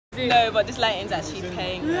No, but this lighting's actually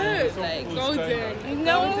paying. Look, like golden.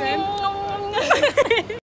 No.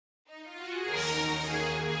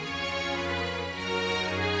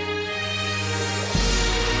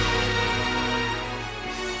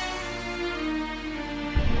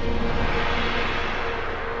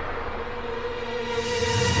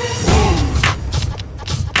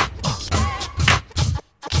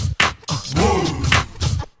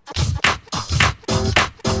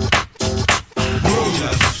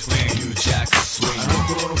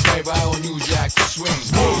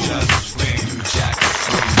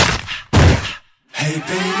 Hey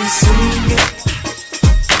baby, sing it.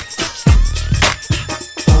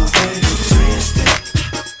 Oh baby, twist it.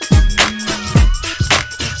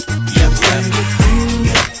 Yeah, baby, bring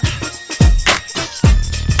it.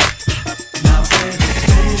 Now baby,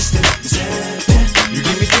 taste it. You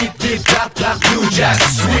give me deep, deep, clap, clap, New Jack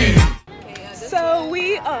swing. So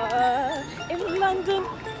we are in London,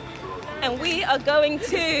 and we are going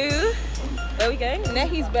to. Where are we going?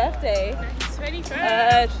 Nehi's birthday. 20.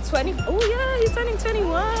 Oh yeah, he's turning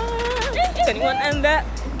 21. 21 and that.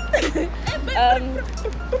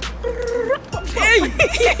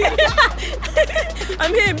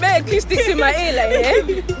 I'm hearing bad acoustics in my ear, like,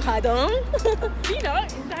 yeah. Pardon? You know,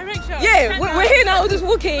 direction. Yeah, we're here now, just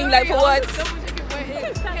walking, like, for what?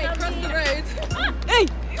 Okay, cross the road. Hey!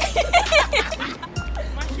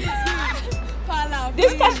 Paola,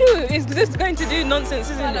 This cashew is just going to do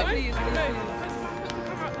nonsense, isn't it? please.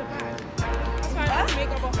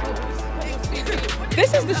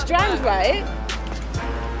 This is the Strand, right?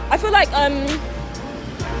 I feel like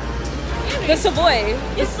the Savoy.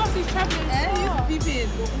 This bus is travelling.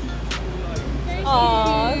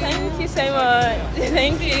 Oh, thank you so much.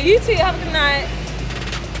 Thank you. You too. Have a good night.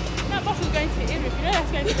 That bus is going to Italy. You know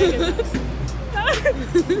that's going to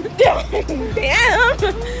Italy. Damn.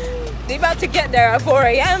 They're about to get there at 4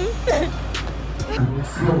 a.m.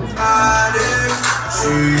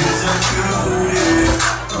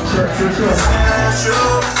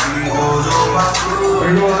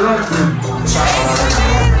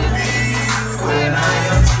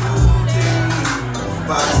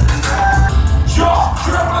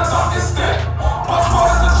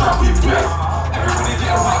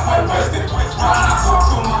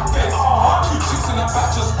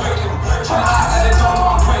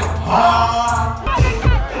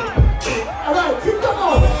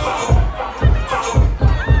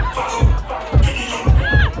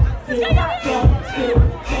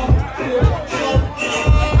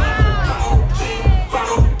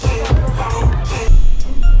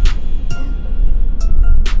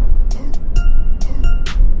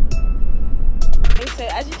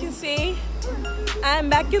 I'm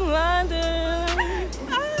back in London,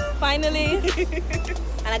 finally,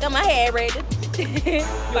 and I got my hair braided.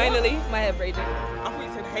 Finally, my hair braided. I thought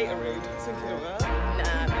you said hater road. Thinking of that.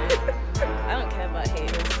 Nah, man. I don't care about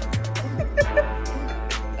haters.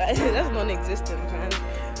 That's non-existent, man.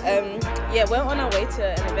 Yeah, we're on our way to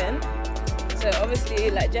an event. So obviously,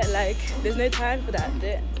 like jet lag, there's no time for that.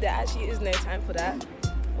 There actually is no time for that.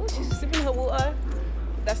 Oh, she's sipping her water.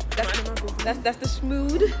 That's the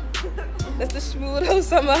schmood. That's the schmood of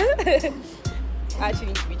summer. I actually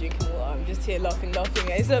need to be drinking water. I'm just here laughing.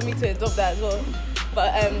 It's on me to adopt that as well.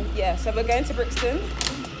 But yeah, so we're going to Brixton.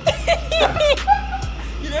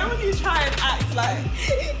 You know when you try and act like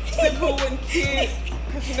simple and cute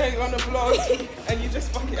because you know you're on a vlog and you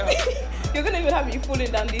just fuck it up. You're gonna even have me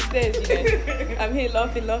falling down these stairs, you know. I'm here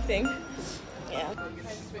laughing. Yeah.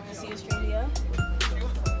 You see Australia?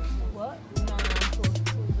 What? No, cool.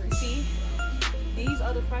 See? These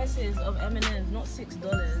are the prices of M&M's, not $6.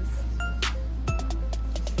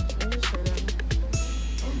 Let me just show them.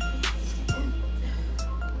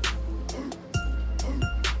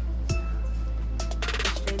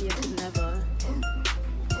 Australia could never.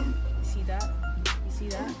 You see that? You see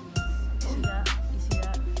that? You see that? You see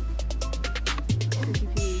that?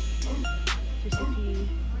 50p, 50p,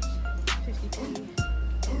 50p,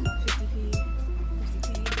 50p, 50p.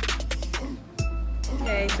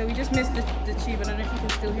 Okay, so we just missed the tube. I don't know if you can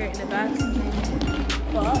still hear it in the back.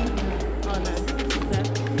 But, oh no.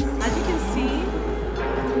 As you can see,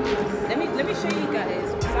 let me show you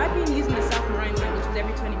guys. Because I've been using the South Mireiix line, which is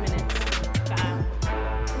every 20 minutes. Bam.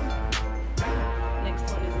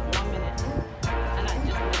 Next one is in 1 minute. And I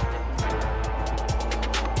just missed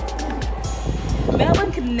it.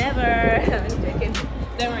 Melbourne could never. I'm joking.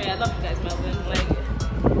 Don't worry, I love you guys, Melbourne. Like,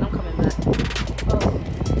 I'm coming back. Oh,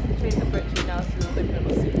 the train's approaching now, so we're looking at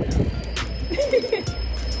my suit now.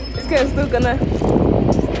 This girl's still gonna.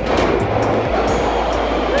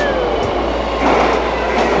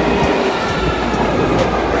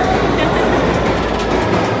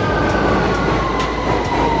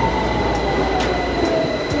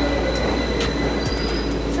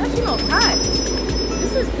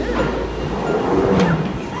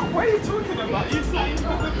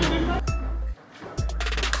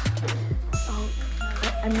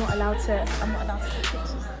 I'm not allowed to take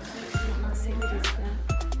pictures.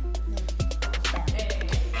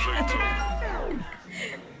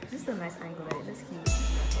 This is a nice angle though, that's cute.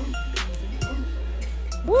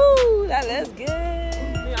 Woo, that looks good.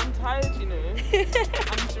 Yeah, I'm tired, you know.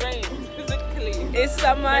 I'm drained physically. It's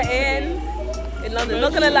summer in London.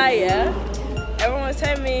 Not gonna lie, yeah. Everyone was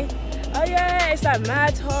telling me, oh yeah, it's like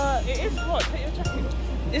mad hot. It is hot. Take your jacket.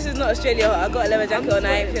 This is not Australia hot. I got a leather jacket on.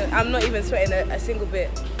 I'm not even sweating a single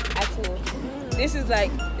bit at all. This is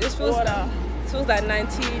like, this feels like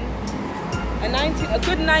 19, a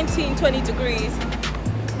good 19, 20 degrees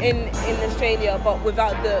in Australia, but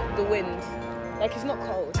without the wind. Like, it's not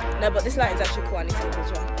cold. No, but this light is actually cool. I need to take a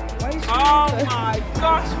picture. Why are you Oh my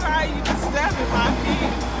gosh, why are you disturbing my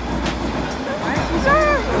feet? Why are you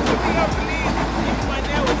disturbing? Even my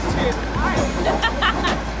nail was chipped.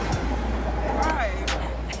 Why?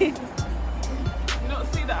 You not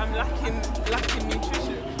see that I'm lacking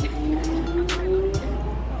nutrition?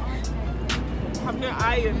 I have no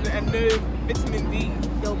iron and no vitamin D.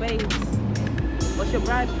 Yo, babes, what's your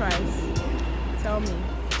bride price? Tell me.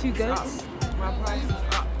 2 goats? My price is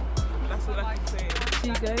up. That's all I can say.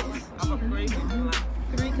 2 goats? I've upgraded in life.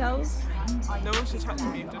 3 cows? No one should chat to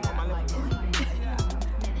me if they're not my level.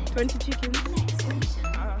 20 chickens?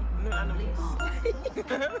 No animals.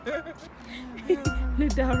 No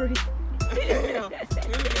dowry. You don't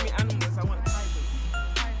give me animals, I want tigers.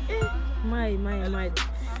 My.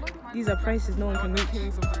 These are prices no one can reach.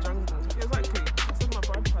 Kings of the jungle. Yeah, exactly. I said my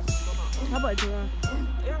bride price is gone up. How about a giraffe?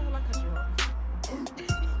 Yeah, I like a giraffe.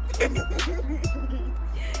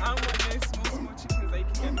 I don't want no small chickens that you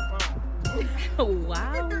can get in the farm.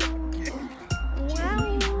 Wow.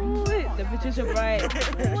 Wow. The Patricia Bride.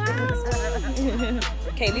 Wow.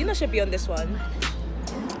 Okay, Lena should be on this one.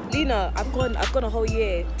 Lena, I've gone a whole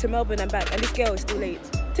year to Melbourne and back, and this girl is still late.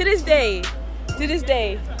 To this day.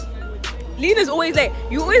 Lena's always late.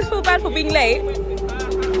 You always feel bad for being late.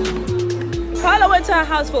 Paola went to her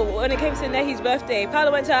house when it came to Nehi's birthday.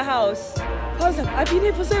 Paola went to her house. I was like, I've been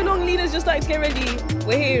here for so long. Lena's just starting to get ready.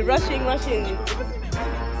 We're here, rushing.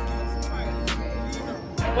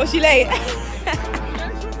 Was she late?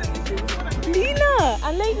 Lena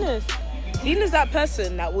and lateness. Lena's that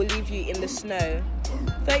person that will leave you in the snow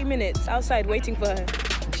 30 minutes outside waiting for her.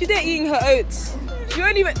 She's there eating her oats. She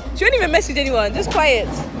won't even message anyone, just quiet.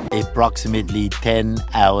 Approximately 10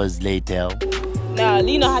 hours later. Nah,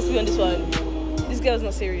 Lena has to be on this one. This girl's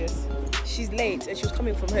not serious. She's late and she was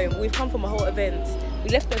coming from home. We've come from a whole event. We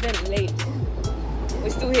left the event late. We're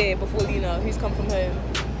still here before Lena, who's come from home.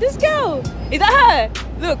 This girl! Is that her?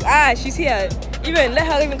 Look, she's here. Even let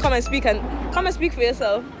her even come and speak for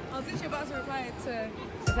yourself. I was literally about to reply to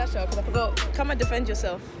Natasha, because I forgot. Come and defend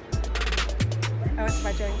yourself. I went to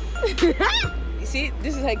my drink. You see,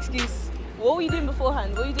 this is her excuse. What were you doing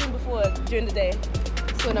beforehand? What were you doing during the day?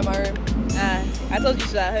 still in my room. I told you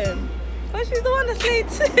she's at home. But she's the one that's late.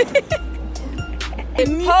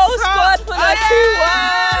 Whole squad full of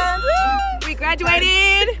 2-1. We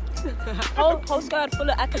graduated. Whole squad full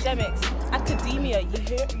of academics. Academia. You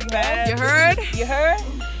heard?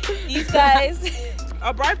 These guys.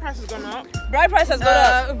 Our bride price has gone up. Bride price has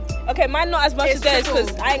gone up. Okay, mine not as much as theirs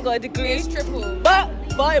because I ain't got a degree. It's triple. But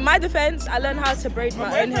in my defense, I learned how to braid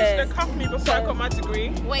my own hair. Should have cuffed me before I got my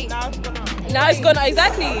degree. Wait. Now it's gone up. Now it's gone up.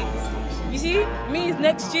 Exactly. You see, me is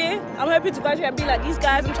next year. I'm hoping to graduate and be like these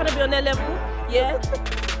guys. I'm trying to be on their level. Yeah.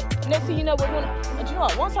 Next thing you know, we're gonna. Do you know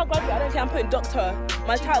what? Once I graduate, I don't care. I'm putting doctor.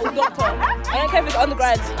 My title is doctor. I don't care if it's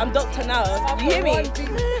undergrad. I'm doctor now. You hear me? I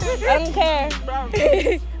don't care.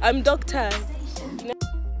 I'm doctor.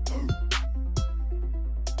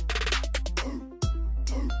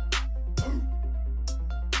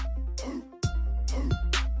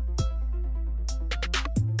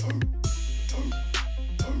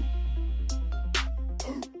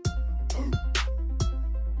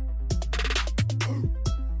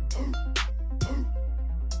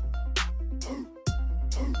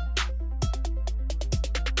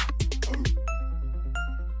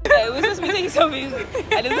 We're supposed to be taking some music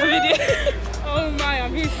and there's a video. Oh my,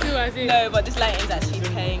 I'm here too, as in. No, but this lighting's actually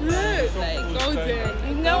paying. Look, like,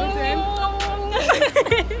 golden. Golden.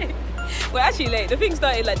 We're actually late. The thing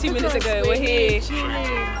started like 2 minutes ago. We're here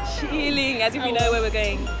chilling as if we know where we're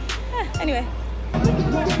going. Anyway.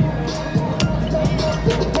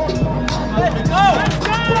 Let's go!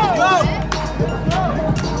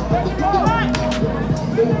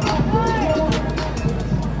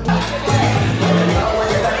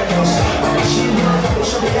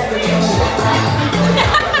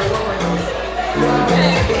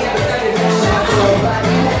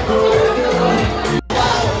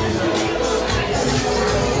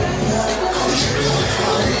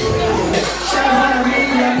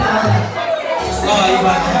 What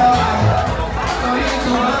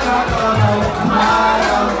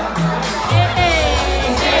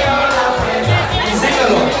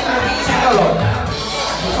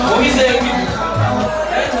is it?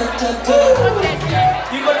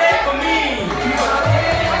 You got that for me.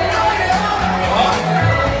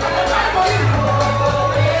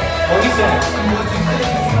 What is that?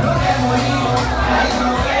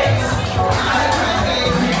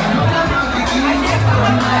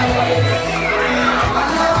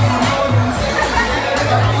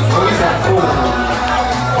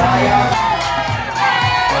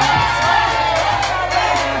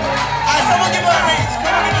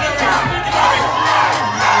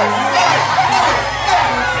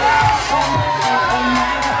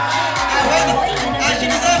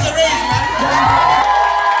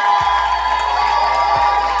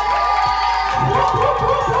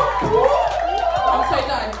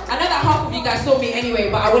 Saw me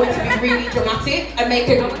anyway, but I wanted to be really dramatic and make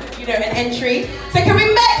a, you know, an entry. So can we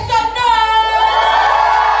make some noise?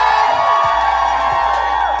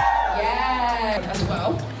 Yeah, as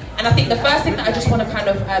well. And I think the first thing that I just want to kind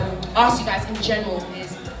of ask you guys in general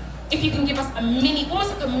is if you can give us a mini,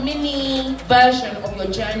 almost like a mini version of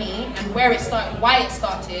your journey and where it started, why it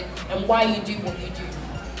started, and why you do what you do.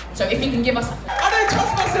 So if you can give us... I don't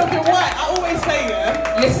trust myself in white. I always say,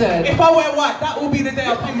 yeah. Listen. If I wear white, that will be the day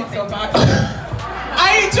I put myself by accident.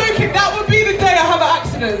 I ain't joking. That would be the day I have an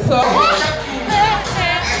accident. So.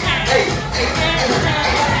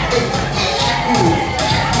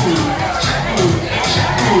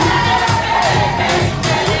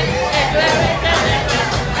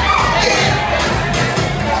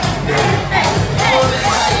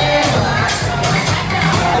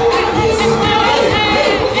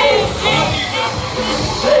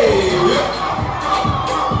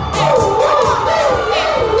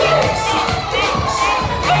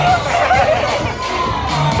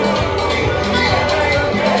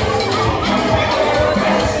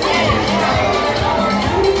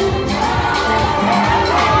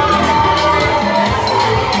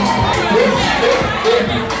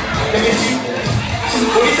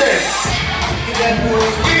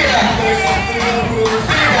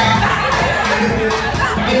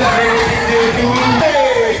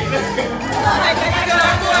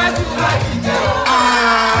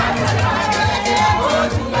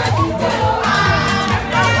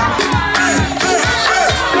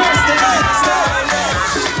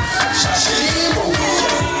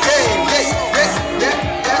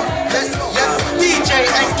 DJ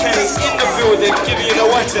NK in the building, give you the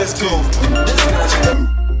one test too.